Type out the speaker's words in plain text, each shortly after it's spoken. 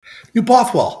New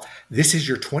Bothwell, this is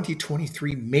your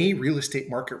 2023 May real estate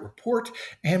market report,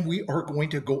 and we are going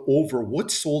to go over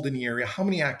what's sold in the area, how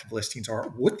many active listings are,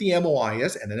 what the MOI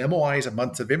is, and an MOI is a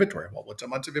month of inventory. Well, what's a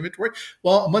month of inventory?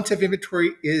 Well, a month of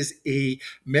inventory is a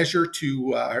measure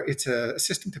it's a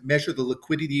system to measure the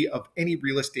liquidity of any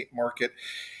real estate market.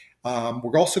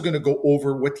 We're also going to go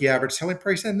over what the average selling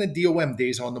price and the DOM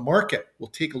days on the market. We'll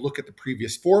take a look at the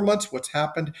previous 4 months, what's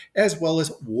happened, as well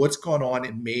as what's gone on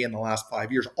in May in the last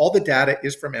 5 years. All the data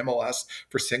is from MLS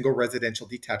for single residential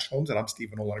detached homes, and I'm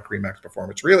Stephen Olenick, Remax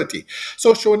Performance Realty.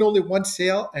 So showing only one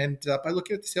sale, and by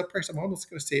looking at the sale price, I'm almost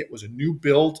going to say it was a new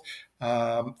build.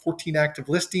 14 active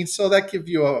listings, so that gives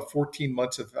you a 14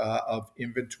 months of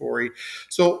inventory.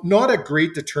 So not a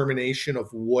great determination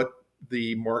of what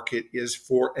the market is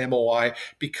for MOI,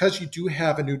 because you do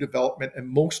have a new development and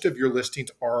most of your listings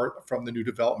are from the new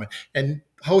development. And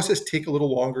houses take a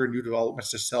little longer in new developments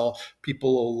to sell.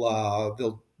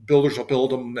 Builders will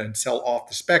build them and sell off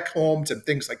the spec homes and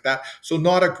things like that. So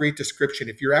not a great description.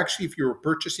 If you were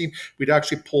purchasing, we'd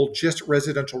actually pull just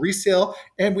residential resale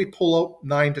and we'd pull out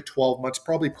 9 to 12 months,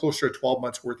 probably closer to 12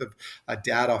 months worth of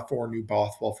data for New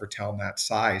Bothwell for town that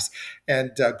size, and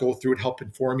go through it, help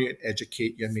inform you and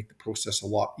educate you and make the process a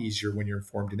lot easier when you're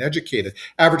informed and educated.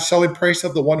 Average selling price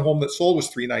of the one home that sold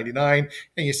was $399,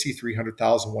 and you see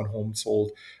 300,000. One home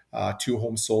sold, 2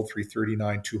 homes sold,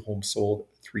 339, 2 homes sold,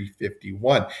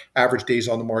 351. Average days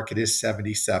on the market is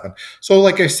 77. So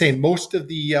like I say, most of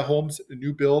the homes, the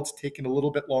new builds, taking a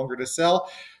little bit longer to sell.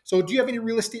 So do you have any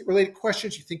real estate related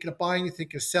questions? You're thinking of buying, you're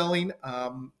thinking of selling?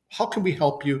 How can we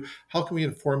help you? How can we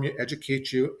inform you,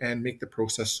 educate you, and make the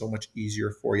process so much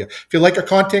easier for you? If you like our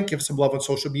content, give us some love on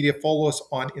social media. Follow us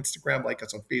on Instagram, like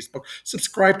us on Facebook,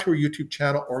 subscribe to our YouTube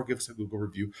channel, or give us a Google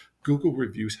review. Google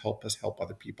reviews help us help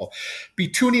other people. Be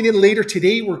tuning in later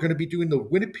today. We're going to be doing the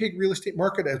Winnipeg real estate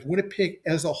market as Winnipeg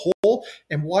as a whole.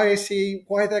 And why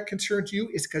that concerns you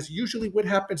is because usually what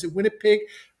happens in Winnipeg,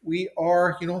 we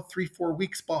are 3-4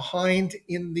 weeks behind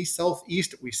in the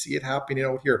southeast. We see it happening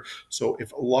out here. So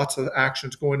if lots of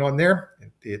actions going on there,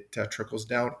 it trickles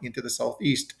down into the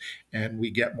southeast and we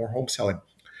get more home selling.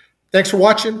 Thanks for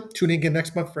watching. Tune in again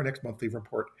next month for our next monthly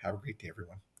report. Have a great day,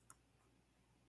 everyone.